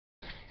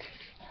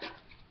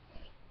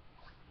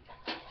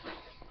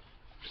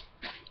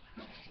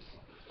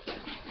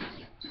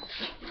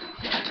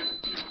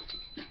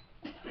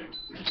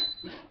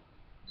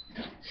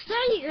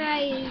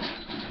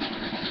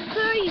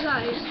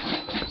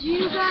guys, do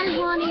you guys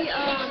want to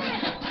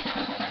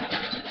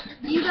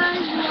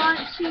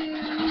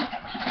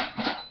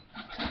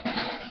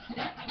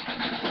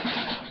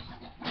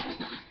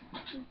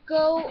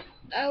go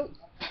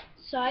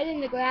outside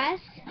in the grass,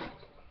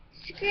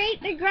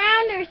 scrape the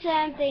ground or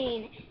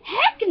something?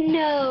 Heck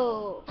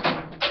no!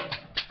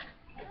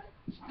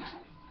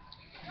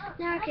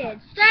 Now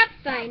kids, stop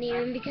fighting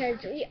them because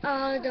we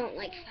all don't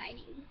like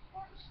fighting.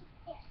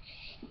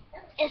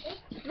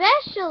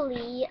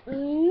 Especially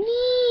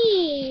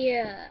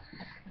me.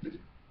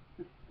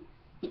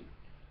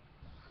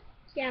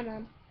 Yeah,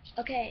 Mom.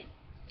 Okay,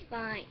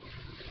 fine.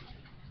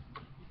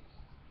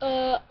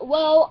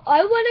 Well,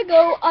 I want to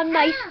go on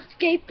my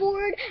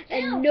skateboard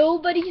and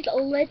nobody's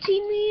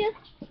letting me.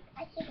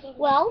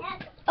 Well,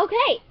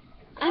 okay.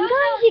 I'm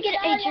going to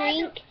get a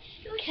drink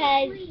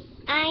because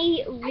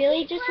I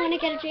really just want to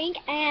get a drink,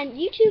 and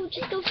you two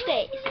just go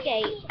skate.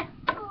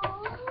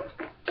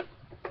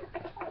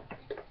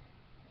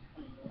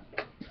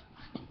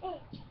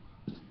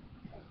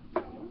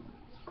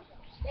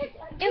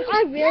 Am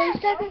I really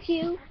stuck with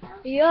you?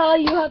 Yeah,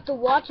 you have to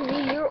watch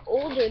me. You're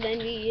older than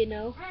me, you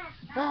know.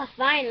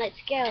 Fine, let's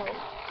go.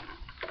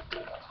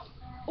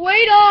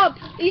 Wait up!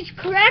 These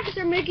cracks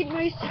are making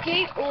my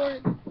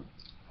skateboard.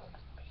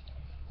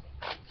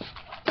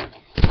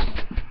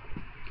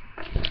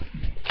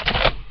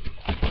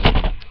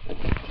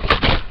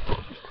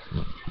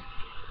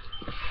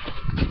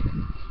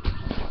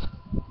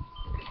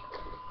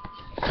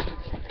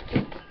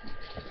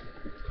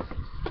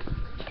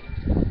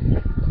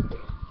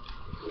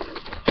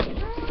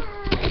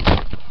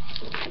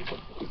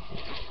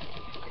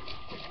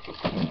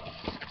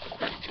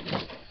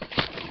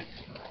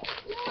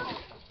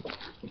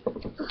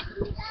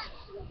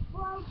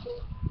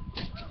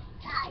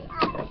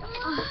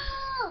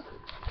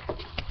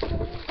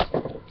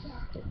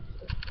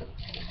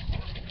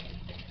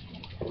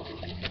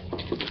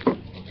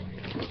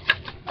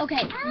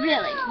 Okay,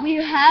 really, we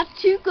have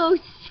to go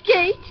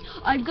skate.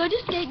 I'm going to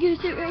skate. You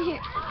sit right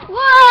here.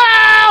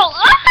 Wow!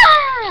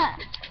 Ah!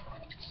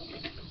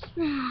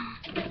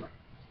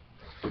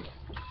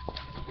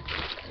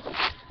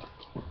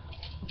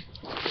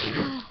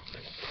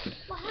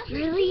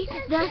 Really?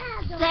 The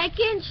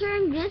second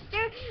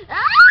trimester?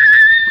 Ah!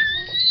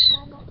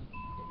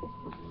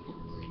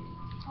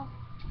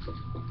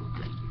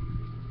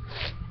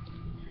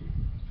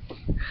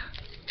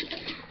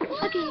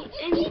 Okay,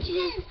 and you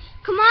just...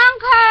 Come on,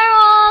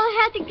 Carl, we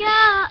have to go.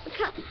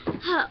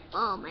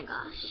 Oh my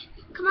gosh.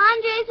 Come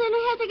on, Jason,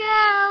 we have to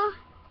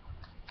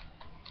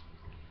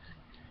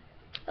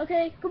go.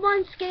 Okay, come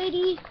on,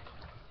 Skatey.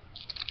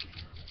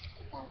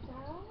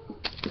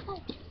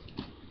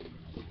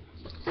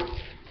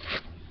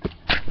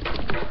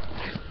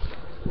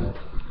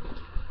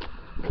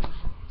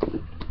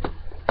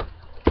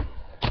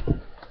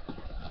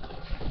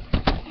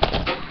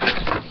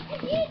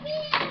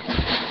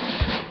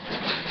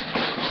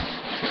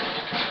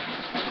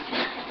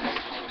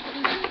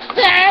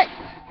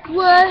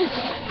 Was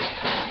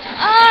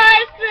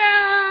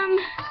awesome!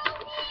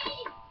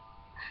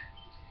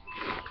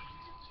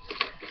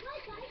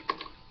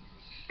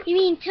 You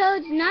mean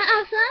Toad's not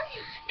awesome?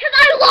 'Cause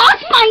I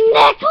lost my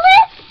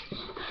necklace?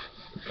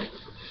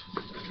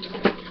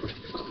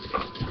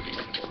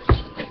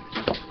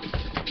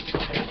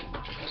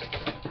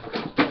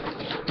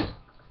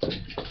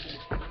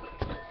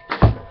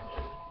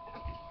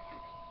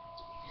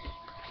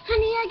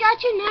 Honey, I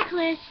got your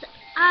necklace.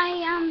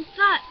 I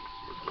thought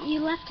you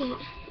left it.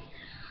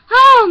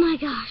 Oh my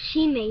gosh,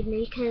 she made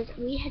me because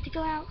we had to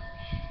go out.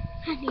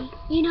 Honey,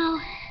 you know,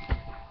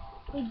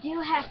 we do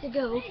have to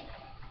go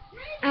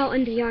out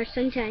in the yard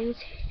sometimes.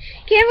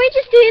 Can't we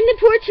just stay in the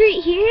porch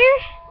right here?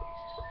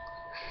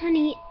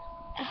 Honey,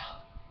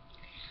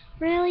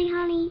 really,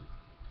 honey?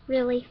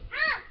 Really?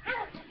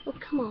 Oh,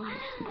 come on.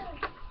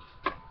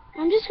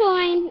 I'm just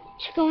going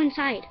to go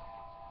inside.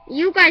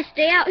 You guys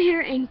stay out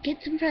here and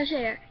get some fresh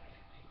air.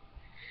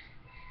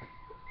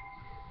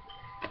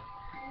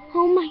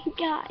 Oh my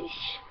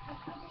gosh.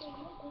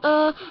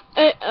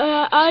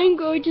 I'm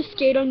going to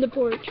skate on the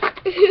porch. I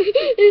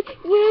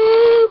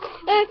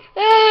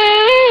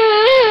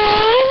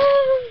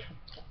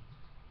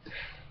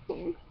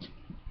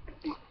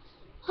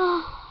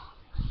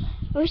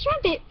wish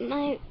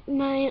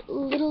my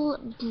little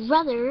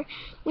brother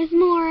was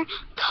more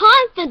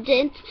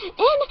confident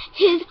in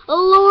his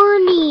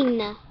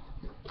learning.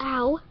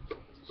 Ow.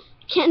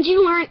 Can't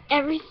you learn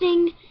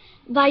everything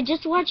by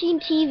just watching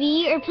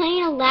TV or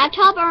playing a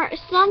laptop or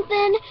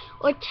something,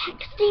 or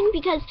texting?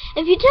 Because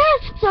if you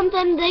text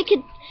something, they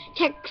could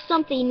text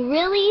something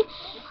really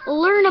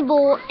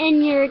learnable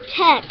in your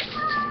text.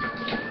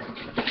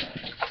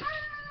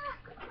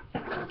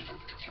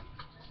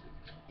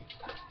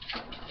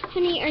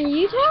 Honey, are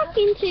you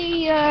talking to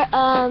your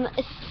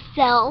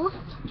self?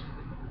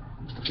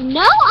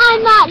 No,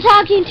 I'm not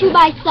talking to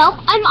myself.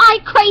 Am I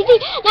crazy?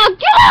 Now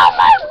get out of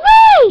my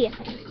way!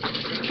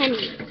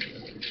 Honey,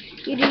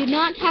 you do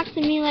not talk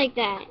to me like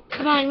that.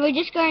 Come on, we're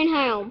just going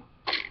home.